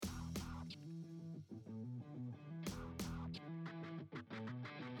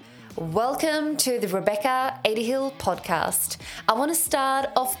Welcome to the Rebecca Adehill podcast. I want to start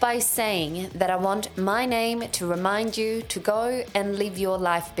off by saying that I want my name to remind you to go and live your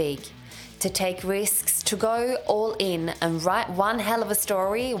life big, to take risks, to go all in and write one hell of a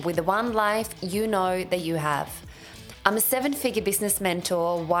story with the one life you know that you have. I'm a 7-figure business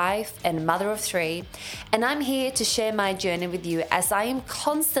mentor, wife, and mother of 3, and I'm here to share my journey with you as I am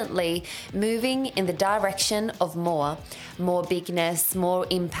constantly moving in the direction of more bigness, more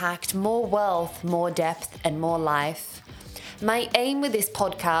impact, more wealth, more depth, and more life. My aim with this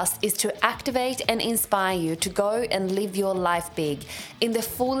podcast is to activate and inspire you to go and live your life big in the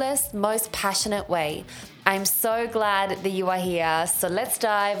fullest, most passionate way. I'm so glad that you are here, so let's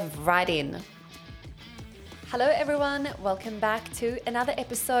dive right in. Hello everyone, welcome back to another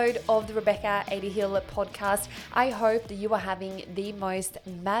episode of the Rebecca Adehill podcast. I hope that you are having the most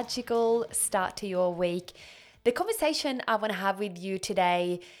magical start to your week. The conversation I want to have with you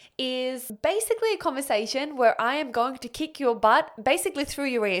today is basically a conversation where I am going to kick your butt basically through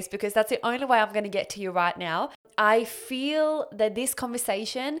your ears, because that's the only way I'm going to get to you right now. I feel that this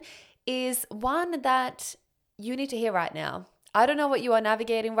conversation is one that you need to hear right now. I don't know what you are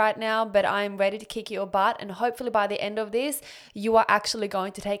navigating right now, but I'm ready to kick your butt. And hopefully by the end of this, you are actually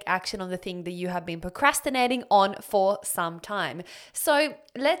going to take action on the thing that you have been procrastinating on for some time. So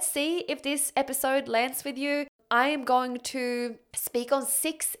let's see if this episode lands with you. I am going to speak on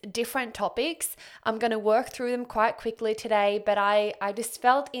 6 different topics. I'm going to work through them quite quickly today, but I just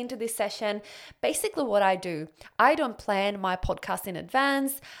felt into this session basically what I do. I don't plan my podcast in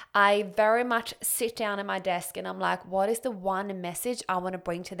advance. I very much sit down at my desk and I'm like, what is the one message I want to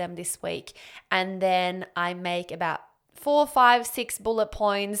bring to them this week? And then I make about 4, 5, 6 bullet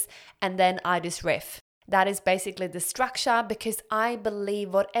points and then I just riff. That is basically the structure, because I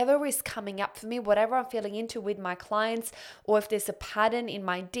believe whatever is coming up for me, whatever I'm feeling into with my clients, or if there's a pattern in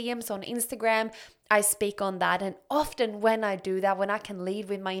my DMs on Instagram, I speak on that. And often when I do that, when I can lead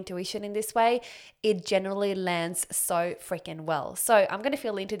with my intuition in this way, it generally lands so freaking well. So I'm going to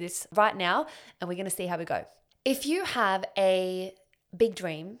feel into this right now and we're going to see how we go. If you have a big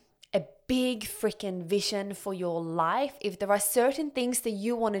dream, a big freaking vision for your life, if there are certain things that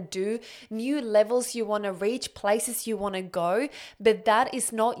you want to do, new levels you want to reach, places you want to go, but that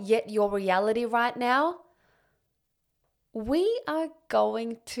is not yet your reality right now, we are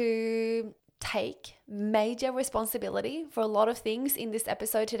going to take major responsibility for a lot of things in this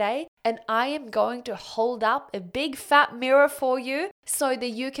episode today. And I am going to hold up a big fat mirror for you so that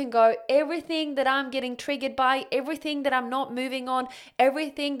you can go, everything that I'm getting triggered by, everything that I'm not moving on,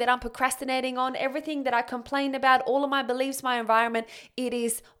 everything that I'm procrastinating on, everything that I complain about, all of my beliefs, my environment, it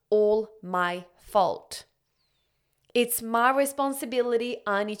is all my fault. It's my responsibility.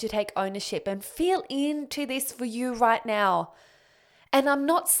 I need to take ownership and feel into this for you right now. And I'm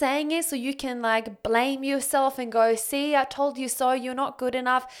not saying it so you can blame yourself and go, see, I told you so, you're not good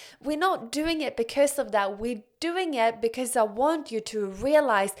enough. We're not doing it because of that. We're doing it because I want you to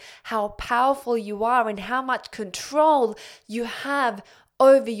realize how powerful you are and how much control you have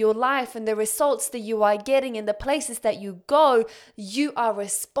over your life and the results that you are getting and the places that you go. You are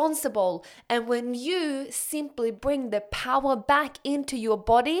responsible. And when you simply bring the power back into your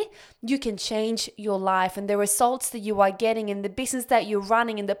body, you can change your life and the results that you are getting and the business that you're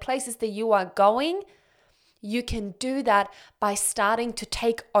running and the places that you are going. You can do that by starting to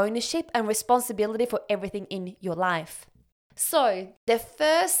take ownership and responsibility for everything in your life. So the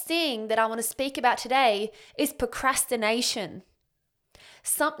first thing that I want to speak about today is procrastination.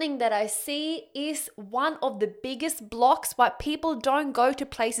 Something that I see is one of the biggest blocks why people don't go to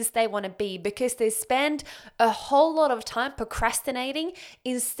places they want to be, because they spend a whole lot of time procrastinating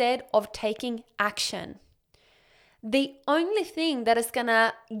instead of taking action. The only thing that is going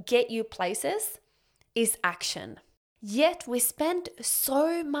to get you places is action. Yet we spend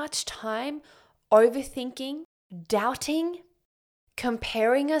so much time overthinking, doubting,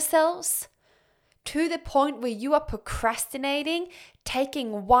 comparing ourselves, to the point where you are procrastinating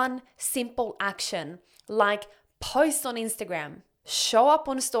taking one simple action, like post on Instagram, show up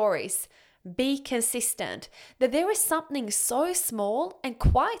on stories, be consistent. That there is something so small and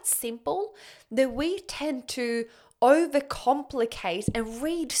quite simple that we tend to overcomplicate and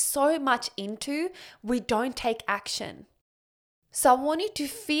read so much into, we don't take action. So I want you to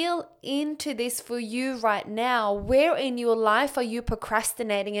feel into this for you right now. Where in your life are you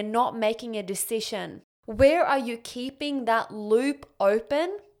procrastinating and not making a decision? Where are you keeping that loop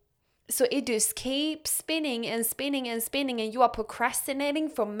open? So it just keeps spinning and spinning and spinning, and you are procrastinating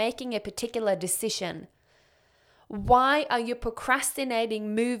from making a particular decision. Why are you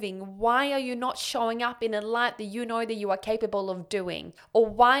procrastinating moving? Why are you not showing up in a light that you know that you are capable of doing? Or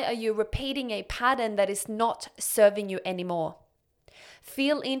why are you repeating a pattern that is not serving you anymore?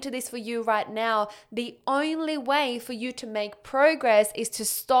 Feel into this for you right now. The only way for you to make progress is to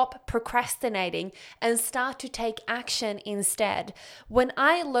stop procrastinating and start to take action instead. When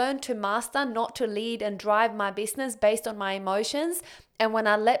I learned to master not to lead and drive my business based on my emotions, and when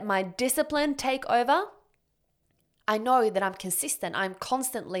I let my discipline take over, I know that I'm consistent. I'm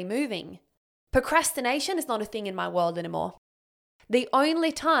constantly moving. Procrastination is not a thing in my world anymore. The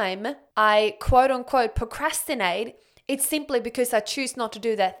only time I quote unquote procrastinate, it's simply because I choose not to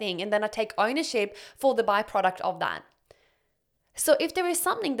do that thing, and then I take ownership for the byproduct of that. So if there is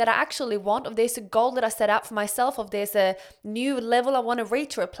something that I actually want, if there's a goal that I set out for myself, if there's a new level I want to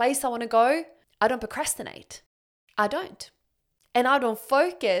reach or a place I want to go, I don't procrastinate. I don't. And I don't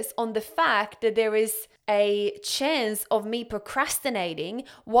focus on the fact that there is a chance of me procrastinating.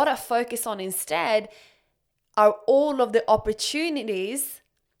 What I focus on instead are all of the opportunities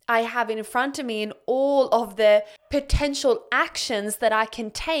I have in front of me and all of the potential actions that I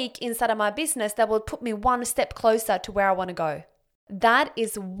can take inside of my business that will put me one step closer to where I want to go. That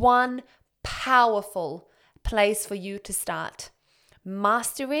is one powerful place for you to start.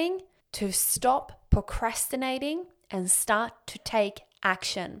 Mastering to stop procrastinating and start to take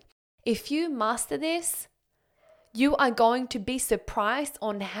action. If you master this, you are going to be surprised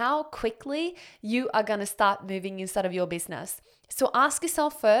on how quickly you are going to start moving inside of your business. So ask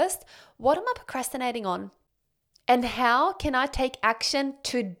yourself first, what am I procrastinating on? And how can I take action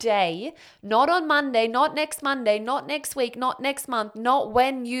today? Not on Monday, not next Monday, not next week, not next month, not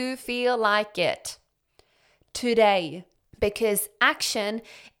when you feel like it. Today. Because action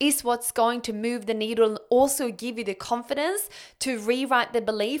is what's going to move the needle and also give you the confidence to rewrite the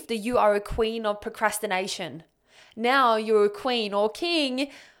belief that you are a queen of procrastination. Now you're a queen or king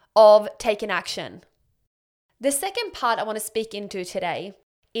of taking action. The second part I want to speak into today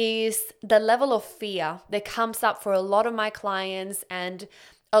is the level of fear that comes up for a lot of my clients and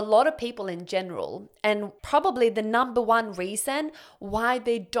a lot of people in general, and probably the number one reason why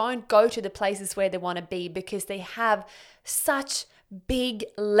they don't go to the places where they want to be, because they have such big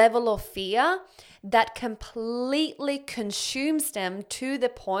level of fear that completely consumes them to the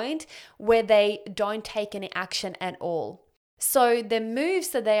point where they don't take any action at all. So the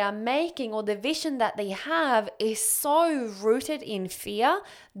moves that they are making or the vision that they have is so rooted in fear,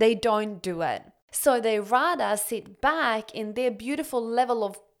 they don't do it. So they rather sit back in their beautiful level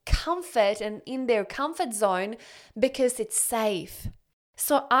of comfort and in their comfort zone because it's safe.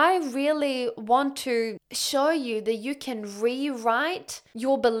 So I really want to show you that you can rewrite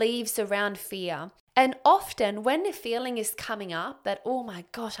your beliefs around fear. And often when the feeling is coming up that, oh my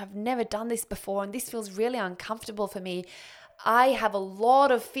gosh, I've never done this before and this feels really uncomfortable for me, I have a lot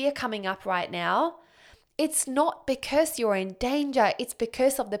of fear coming up right now. It's not because you're in danger, it's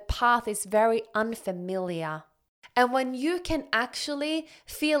because of the path is very unfamiliar. And when you can actually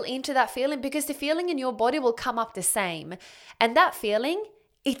feel into that feeling, because the feeling in your body will come up the same, and that feeling,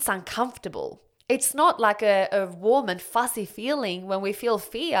 it's uncomfortable. It's not like a warm and fuzzy feeling when we feel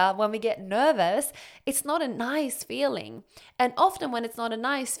fear, when we get nervous. It's not a nice feeling. And often when it's not a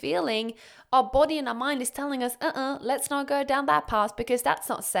nice feeling, our body and our mind is telling us, let's not go down that path because that's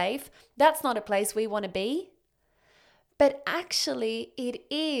not safe. That's not a place we want to be. But actually it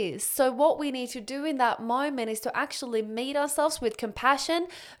is. So what we need to do in that moment is to actually meet ourselves with compassion,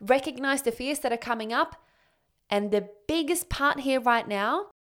 recognize the fears that are coming up. And the biggest part here right now,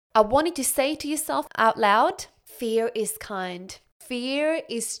 I want you to say to yourself out loud, fear is kind. Fear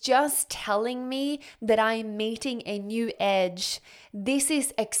is just telling me that I'm meeting a new edge. This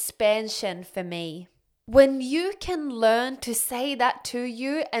is expansion for me. When you can learn to say that to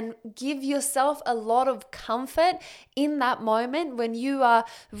you and give yourself a lot of comfort in that moment when you are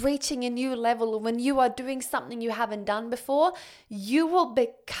reaching a new level, when you are doing something you haven't done before, you will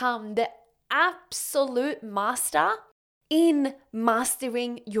become the absolute master in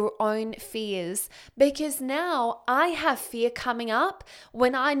mastering your own fears. Because now I have fear coming up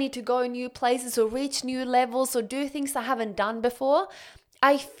when I need to go new places or reach new levels or do things I haven't done before.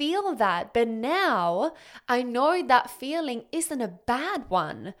 I feel that, but now I know that feeling isn't a bad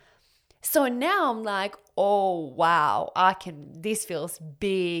one. So now I'm like, oh wow, this feels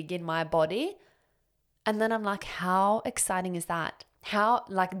big in my body. And then I'm like, how exciting is that?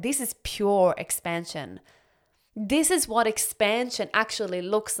 This is pure expansion. This is what expansion actually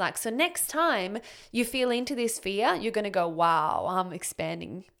looks like. So next time you feel into this fear, you're going to go, wow, I'm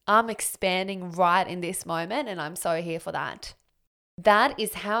expanding. I'm expanding right in this moment, and I'm so here for that. That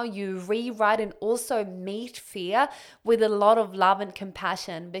is how you rewrite and also meet fear with a lot of love and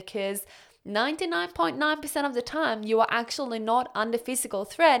compassion, because 99.9% of the time you are actually not under physical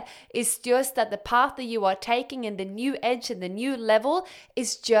threat. It's just that the path that you are taking and the new edge and the new level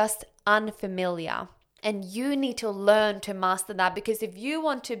is just unfamiliar. And you need to learn to master that, because if you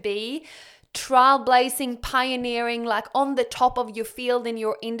want to be trailblazing, pioneering, like on the top of your field in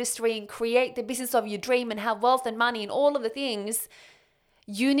your industry and create the business of your dream and have wealth and money and all of the things,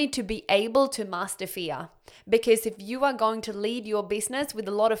 you need to be able to master fear. Because if you are going to lead your business with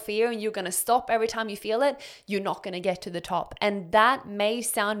a lot of fear and you're going to stop every time you feel it, you're not going to get to the top. And that may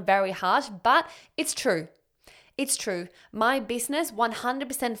sound very harsh, but it's true. It's true. My business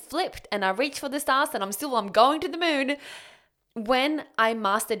 100% flipped and I reached for the stars and I'm going to the moon when I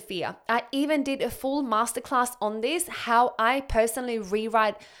mastered fear. I even did a full masterclass on this, how I personally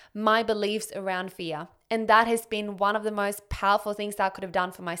rewrite my beliefs around fear. And that has been one of the most powerful things that I could have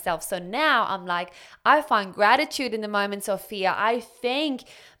done for myself. So now I'm like, I find gratitude in the moments of fear. I thank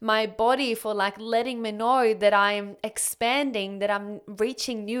my body for like letting me know that I'm expanding, that I'm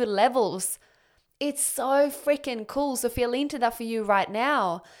reaching new levels. It's so freaking cool. So feel into that for you right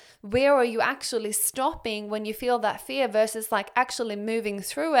now. Where are you actually stopping when you feel that fear versus like actually moving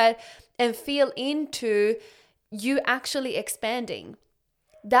through it, and feel into you actually expanding?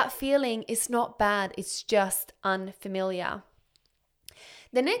 That feeling is not bad. It's just unfamiliar.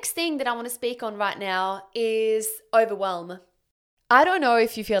 The next thing that I want to speak on right now is overwhelm. I don't know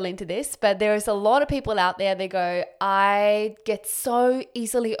if you feel into this, but there's a lot of people out there that go, I get so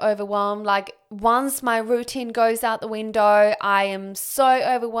easily overwhelmed. Like once my routine goes out the window, I am so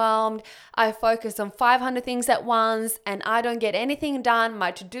overwhelmed. I focus on 500 things at once and I don't get anything done.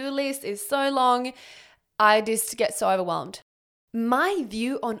 My to-do list is so long. I just get so overwhelmed. My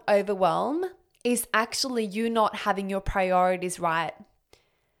view on overwhelm is actually you not having your priorities right.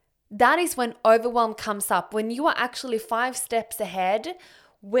 That is when overwhelm comes up, when you are actually 5 steps ahead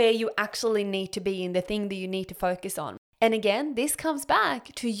where you actually need to be in the thing that you need to focus on. And again, this comes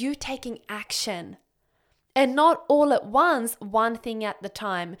back to you taking action and not all at once, one thing at the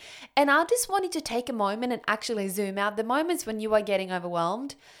time. And I just wanted to take a moment and actually zoom out the moments when you are getting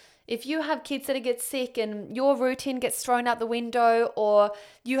overwhelmed. If you have kids that get sick and your routine gets thrown out the window, or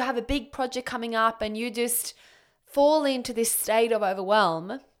you have a big project coming up and you just fall into this state of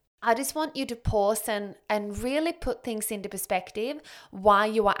overwhelm, I just want you to pause and really put things into perspective why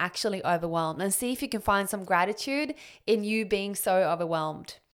you are actually overwhelmed, and see if you can find some gratitude in you being so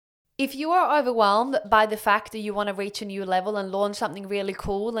overwhelmed. If you are overwhelmed by the fact that you want to reach a new level and launch something really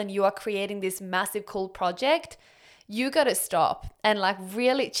cool and you are creating this massive cool project, you got to stop and like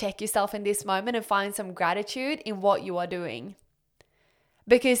really check yourself in this moment and find some gratitude in what you are doing.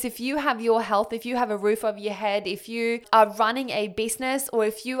 Because if you have your health, if you have a roof over your head, if you are running a business, or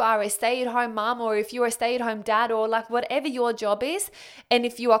if you are a stay-at-home mom, or if you're a stay-at-home dad, or like whatever your job is, and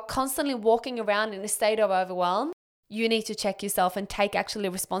if you are constantly walking around in a state of overwhelm, you need to check yourself and take actually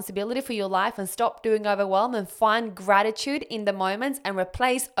responsibility for your life and stop doing overwhelm and find gratitude in the moments and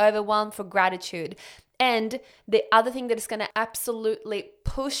replace overwhelm for gratitude. And the other thing that is going to absolutely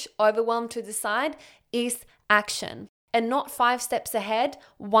push overwhelm to the side is action. And not 5 steps ahead,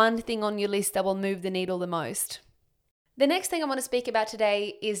 one thing on your list that will move the needle the most. The next thing I want to speak about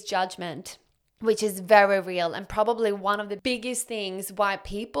today is judgment, which is very real and probably one of the biggest things why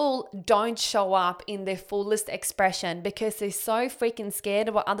people don't show up in their fullest expression, because they're so freaking scared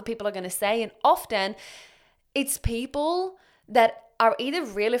of what other people are going to say. And often it's people that are either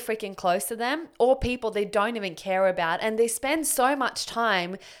really freaking close to them or people they don't even care about. And they spend so much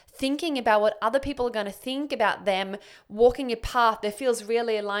time thinking about what other people are going to think about them, walking a path that feels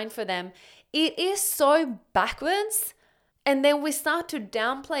really aligned for them. It is so backwards. And then we start to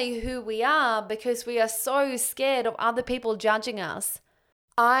downplay who we are because we are so scared of other people judging us.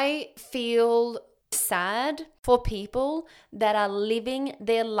 I feel sad for people that are living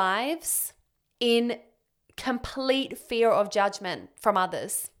their lives in complete fear of judgment from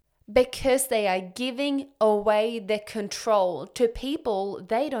others, because they are giving away their control to people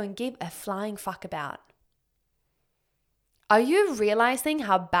they don't give a flying fuck about. Are you realizing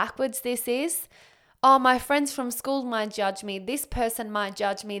how backwards this is? Oh, my friends from school might judge me. This person might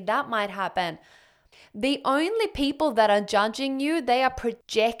judge me. That might happen. The only people that are judging you, they are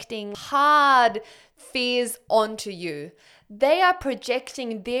projecting hard fears onto you. They are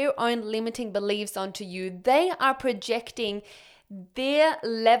projecting their own limiting beliefs onto you. They are projecting their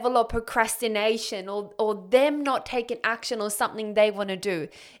level of procrastination or them not taking action on something they want to do.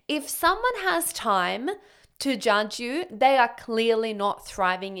 If someone has time to judge you, they are clearly not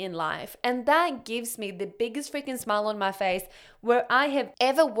thriving in life. And that gives me the biggest freaking smile on my face. Where I have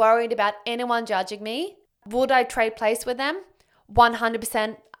ever worried about anyone judging me, would I trade place with them?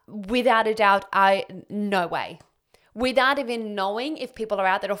 100%, without a doubt, no way. Without even knowing if people are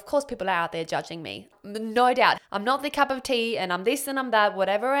out there. Of course, people are out there judging me. No doubt. I'm not the cup of tea and I'm this and I'm that,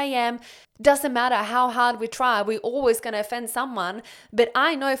 whatever I am. Doesn't matter how hard we try, we're always going to offend someone. But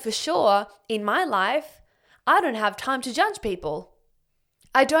I know for sure in my life, I don't have time to judge people.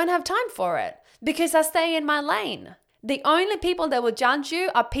 I don't have time for it because I stay in my lane. The only people that will judge you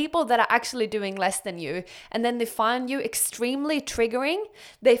are people that are actually doing less than you. And then they find you extremely triggering.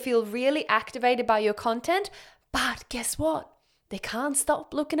 They feel really activated by your content. But guess what? They can't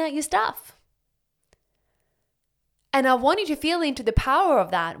stop looking at your stuff. And I want you to feel into the power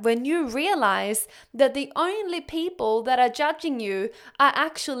of that when you realize that the only people that are judging you are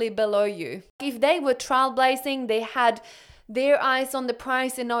actually below you. If they were trailblazing, they had their eyes on the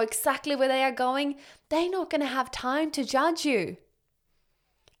prize and know exactly where they are going, they're not going to have time to judge you.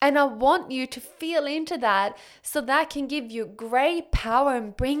 And I want you to feel into that so that can give you great power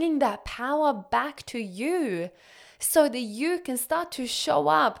and bringing that power back to you so that you can start to show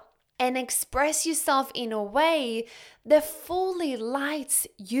up and express yourself in a way that fully lights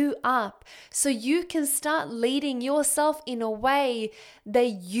you up. So you can start leading yourself in a way that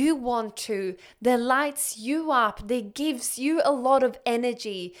you want to, that lights you up, that gives you a lot of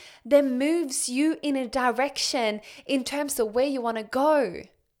energy, that moves you in a direction in terms of where you want to go.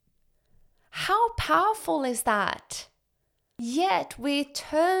 How powerful is that? Yet we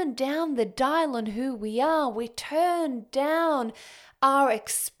turn down the dial on who we are. We turn down our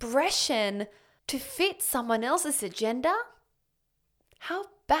expression to fit someone else's agenda? How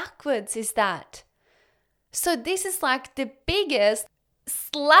backwards is that? So this is like the biggest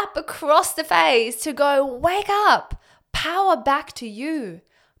slap across the face to go, wake up, power back to you,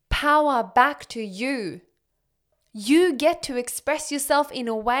 power back to you. You get to express yourself in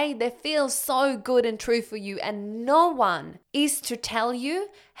a way that feels so good and true for you, and no one is to tell you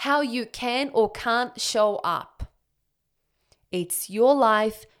how you can or can't show up. It's your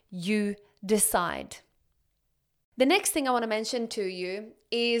life, you decide. The next thing I want to mention to you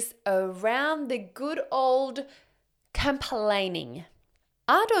is around the good old complaining.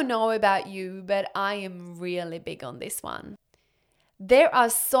 I don't know about you, but I am really big on this one. There are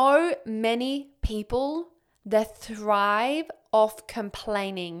so many people that thrive off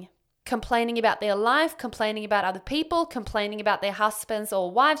complaining. Complaining about their life, complaining about other people, complaining about their husbands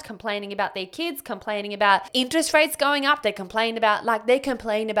or wives, complaining about their kids, complaining about interest rates going up. They complain about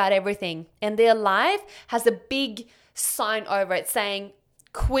everything. And their life has a big sign over it saying,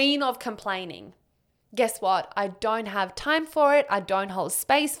 Queen of Complaining. Guess what? I don't have time for it. I don't hold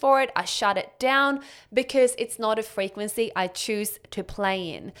space for it. I shut it down because it's not a frequency I choose to play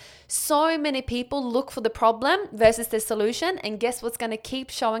in. So many people look for the problem versus the solution, and guess what's going to keep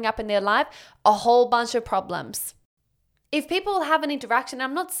showing up in their life? A whole bunch of problems. If people have an interaction,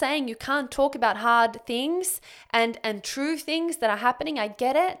 I'm not saying you can't talk about hard things and true things that are happening. I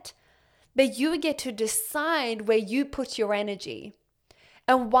get it. But you get to decide where you put your energy.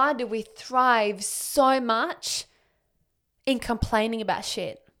 And why do we thrive so much in complaining about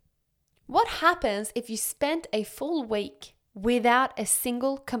shit? What happens if you spent a full week without a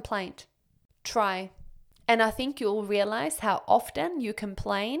single complaint? Try. And I think you'll realize how often you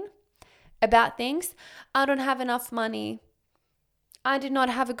complain about things. I don't have enough money. I did not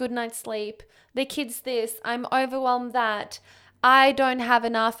have a good night's sleep. The kids this. I'm overwhelmed that. I don't have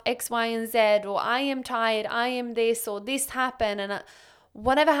enough X, Y, and Z. Or I am tired. I am this. Or this happened. And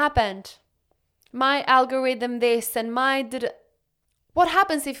whatever happened, my algorithm this and what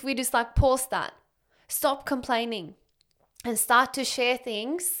happens if we just pause that, stop complaining and start to share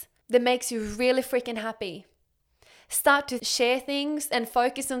things that makes you really freaking happy. Start to share things and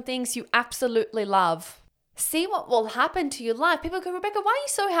focus on things you absolutely love. See what will happen to your life. People go, Rebecca, why are you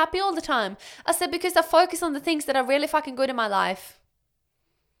so happy all the time? I said, because I focus on the things that are really fucking good in my life.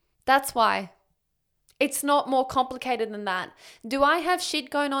 That's why. It's not more complicated than that. Do I have shit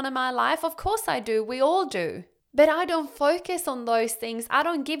going on in my life? Of course I do. We all do. But I don't focus on those things. I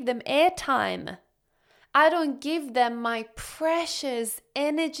don't give them airtime. I don't give them my precious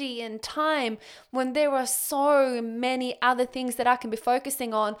energy and time when there are so many other things that I can be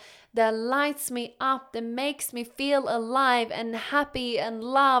focusing on that lights me up, that makes me feel alive and happy and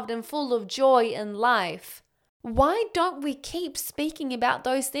loved and full of joy in life. Why don't we keep speaking about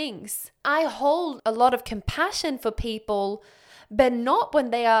those things? I hold a lot of compassion for people, but not when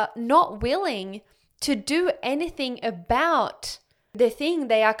they are not willing to do anything about the thing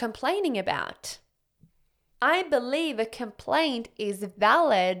they are complaining about. I believe a complaint is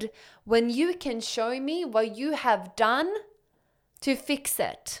valid when you can show me what you have done to fix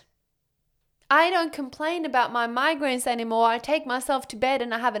it. I don't complain about my migraines anymore. I take myself to bed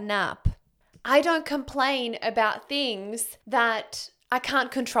and I have a nap. I don't complain about things that I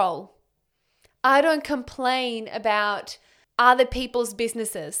can't control. I don't complain about other people's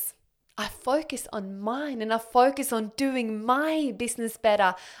businesses. I focus on mine and I focus on doing my business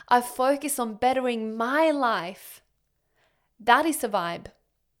better. I focus on bettering my life. That is the vibe.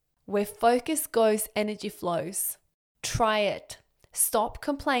 Where focus goes, energy flows. Try it. Stop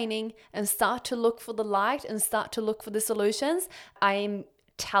complaining and start to look for the light and start to look for the solutions. I am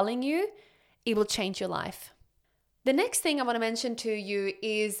telling you, it will change your life. The next thing I want to mention to you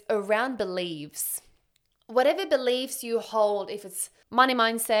is around beliefs. Whatever beliefs you hold, if it's money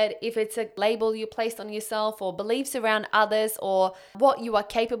mindset, if it's a label you placed on yourself, or beliefs around others, or what you are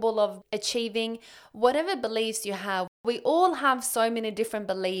capable of achieving, whatever beliefs you have, we all have so many different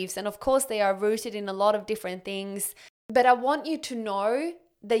beliefs. And of course, they are rooted in a lot of different things. But I want you to know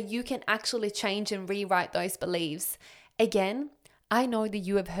that you can actually change and rewrite those beliefs. Again, I know that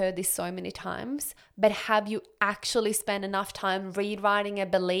you have heard this so many times, but have you actually spent enough time rewriting a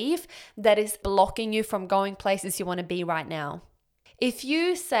belief that is blocking you from going places you want to be right now? If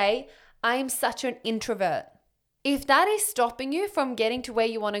you say, I am such an introvert, if that is stopping you from getting to where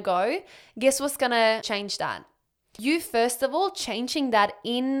you want to go, guess what's going to change that? You, first of all, changing that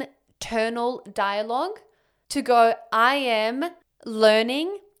internal dialogue to go, I am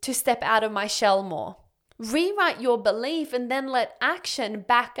learning to step out of my shell more. Rewrite your belief and then let action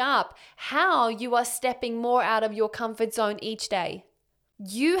back up how you are stepping more out of your comfort zone each day.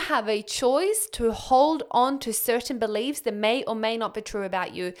 You have a choice to hold on to certain beliefs that may or may not be true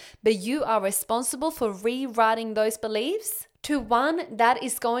about you, but you are responsible for rewriting those beliefs to one that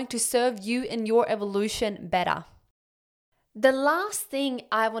is going to serve you and your evolution better. The last thing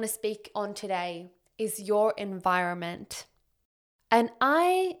I want to speak on today is your environment. And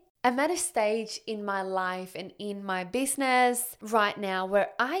I am at a stage in my life and in my business right now where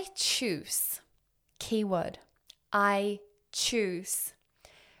I choose, keyword, I choose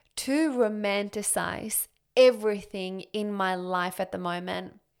to romanticize everything in my life at the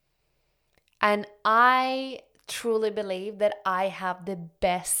moment. And I truly believe that I have the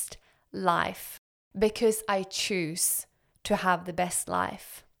best life because I choose to have the best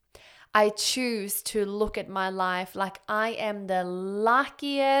life. I choose to look at my life like I am the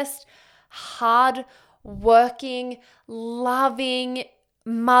luckiest, hard-working, loving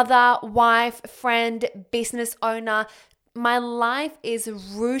mother, wife, friend, business owner. My life is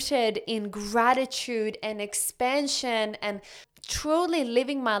rooted in gratitude and expansion and truly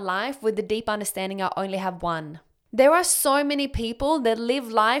living my life with the deep understanding I only have one. There are so many people that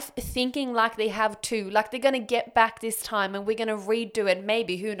live life thinking like they have two, like they're going to get back this time and we're going to redo it.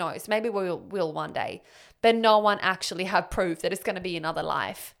 Maybe, who knows? Maybe we will one day. But no one actually have proof that it's going to be another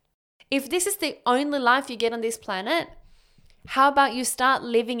life. If this is the only life you get on this planet, how about you start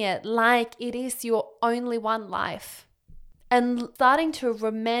living it like it is your only one life? And starting to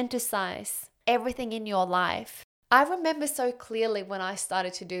romanticize everything in your life. I remember so clearly when I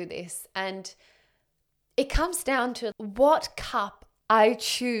started to do this, and it comes down to what cup I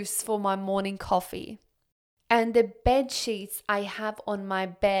choose for my morning coffee and the bed sheets I have on my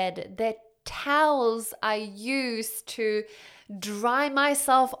bed, the towels I use to dry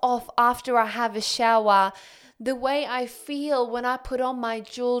myself off after I have a shower, the way I feel when I put on my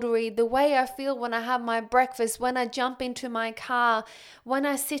jewelry, the way I feel when I have my breakfast, when I jump into my car, when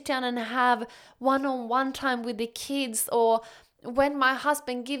I sit down and have one-on-one time with the kids, or when my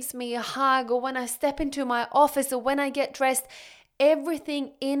husband gives me a hug, or when I step into my office, or when I get dressed.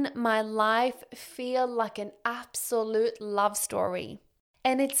 Everything in my life feel like an absolute love story.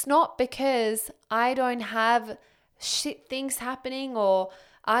 And it's not because I don't have shit things happening, or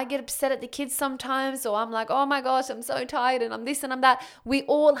I get upset at the kids sometimes, or I'm like, oh my gosh, I'm so tired and I'm this and I'm that. We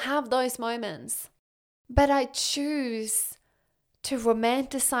all have those moments. But I choose to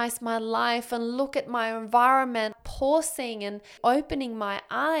romanticize my life and look at my environment, pausing and opening my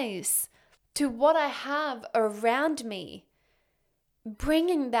eyes to what I have around me,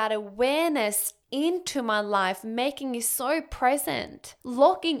 bringing that awareness into my life, making it so present,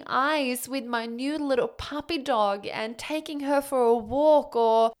 locking eyes with my new little puppy dog and taking her for a walk,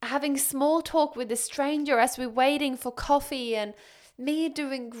 or having small talk with a stranger as we're waiting for coffee, and me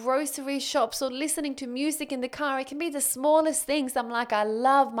doing grocery shops or listening to music in the car. It can be the smallest things. I'm like, I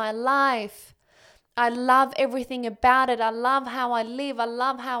love my life. I love everything about it. I love how I live. I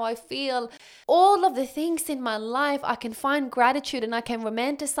love how I feel. All of the things in my life, I can find gratitude and I can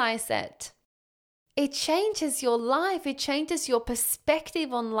romanticize it. it changes your life. It changes your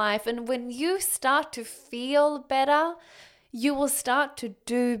perspective on life. And when you start to feel better, you will start to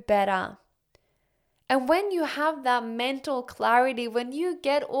do better. And when you have that mental clarity, when you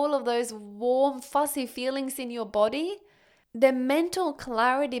get all of those warm, fuzzy feelings in your body, the mental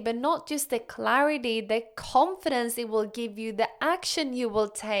clarity, but not just the clarity, the confidence it will give you, the action you will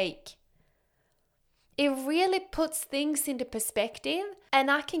take. It really puts things into perspective,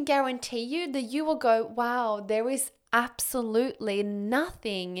 and I can guarantee you that you will go, wow, there is absolutely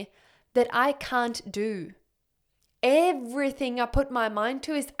nothing that I can't do. Everything I put my mind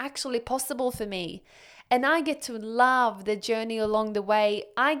to is actually possible for me. And I get to love the journey along the way.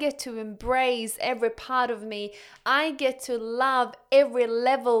 I get to embrace every part of me. I get to love every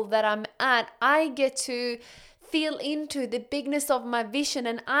level that I'm at. I get to feel into the bigness of my vision,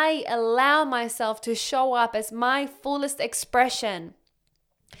 and I allow myself to show up as my fullest expression.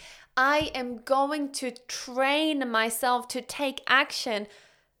 I am going to train myself to take action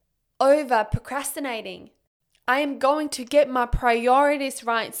over procrastinating. I am going to get my priorities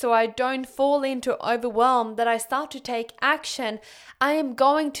right so I don't fall into overwhelm, that I start to take action. I am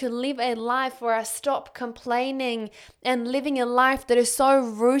going to live a life where I stop complaining and living a life that is so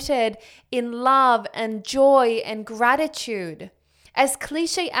rooted in love and joy and gratitude. As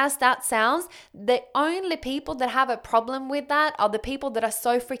cliche as that sounds, the only people that have a problem with that are the people that are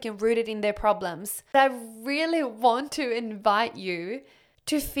so freaking rooted in their problems. I really want to invite you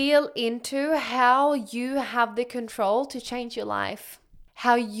to feel into how you have the control to change your life,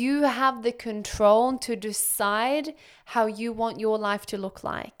 how you have the control to decide how you want your life to look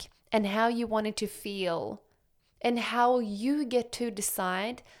like and how you want it to feel, and how you get to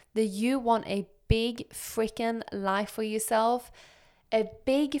decide that you want a big freaking life for yourself, a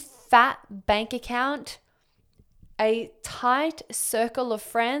big fat bank account, a tight circle of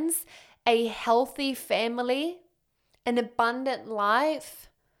friends, a healthy family, an abundant life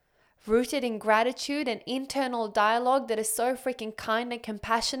rooted in gratitude and internal dialogue that is so freaking kind and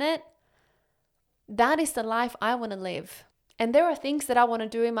compassionate. That is the life I want to live. And there are things that I want to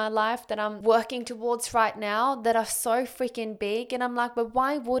do in my life that I'm working towards right now that are so freaking big. And I'm like, but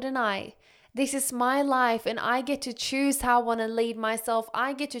why wouldn't I? This is my life and I get to choose how I want to lead myself.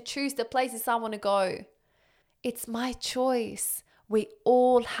 I get to choose the places I want to go. It's my choice. We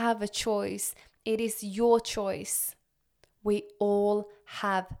all have a choice. It is your choice. We all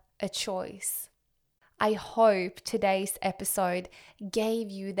have a choice. I hope today's episode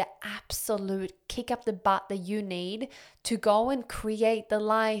gave you the absolute kick up the butt that you need to go and create the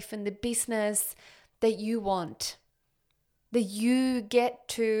life and the business that you want. That you get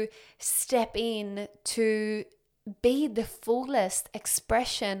to step in to be the fullest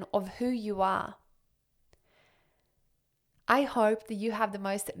expression of who you are. I hope that you have the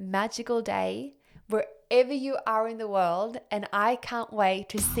most magical day wherever you are in the world, and I can't wait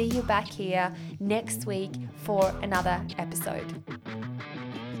to see you back here next week for another episode.